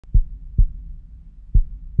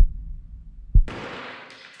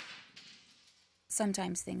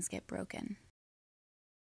Sometimes things get broken.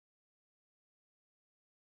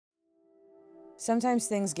 Sometimes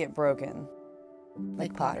things get broken.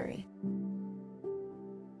 Like pottery.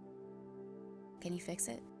 Can you fix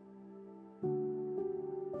it?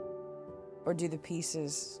 Or do the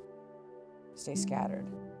pieces stay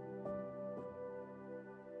scattered?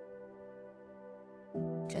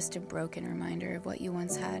 Just a broken reminder of what you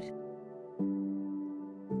once had.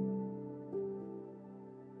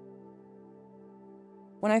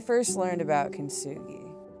 When I first learned about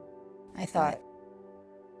Kintsugi, I thought,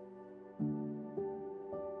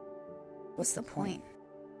 what's the point?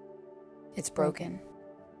 It's broken.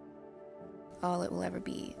 All it will ever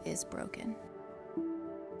be is broken.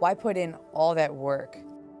 Why put in all that work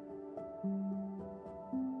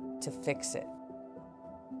to fix it?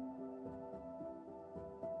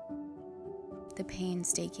 The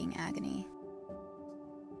painstaking agony.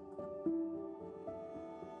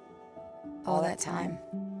 All that time.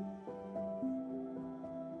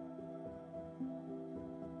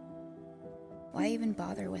 Why even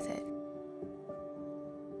bother with it?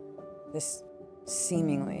 This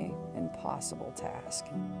seemingly impossible task.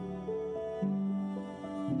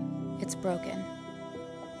 It's broken.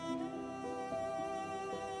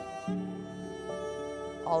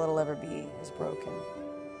 All it'll ever be is broken.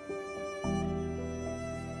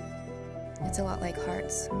 It's a lot like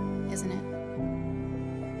hearts, isn't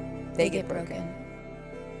it? They get broken.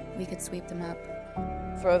 We could sweep them up,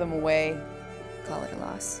 Throw them away, call it a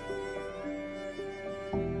loss.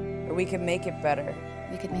 or we can make it better.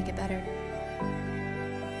 We could make it better.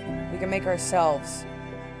 We can make ourselves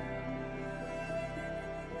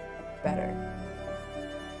better.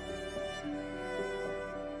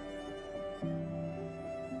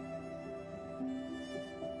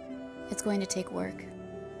 It's going to take work.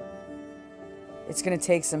 It's going to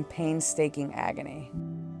take some painstaking agony.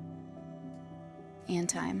 And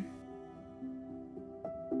time.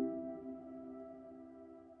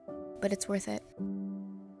 But it's worth it.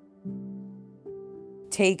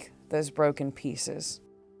 Take those broken pieces.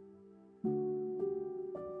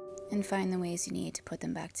 And find the ways you need to put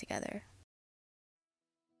them back together.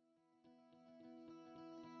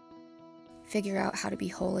 Figure out how to be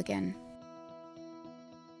whole again.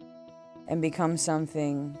 And become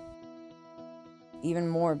something even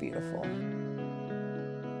more beautiful.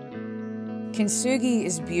 Kintsugi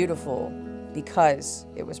is beautiful because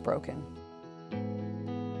it was broken.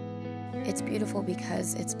 It's beautiful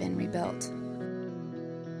because it's been rebuilt.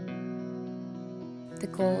 The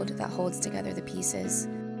gold that holds together the pieces.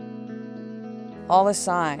 All a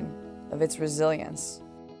sign of its resilience.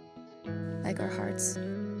 Like our hearts.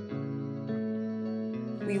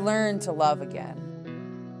 We learn to love again.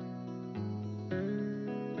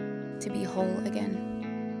 To be whole again.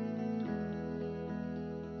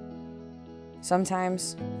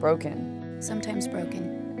 Sometimes broken Sometimes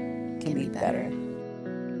broken can be better.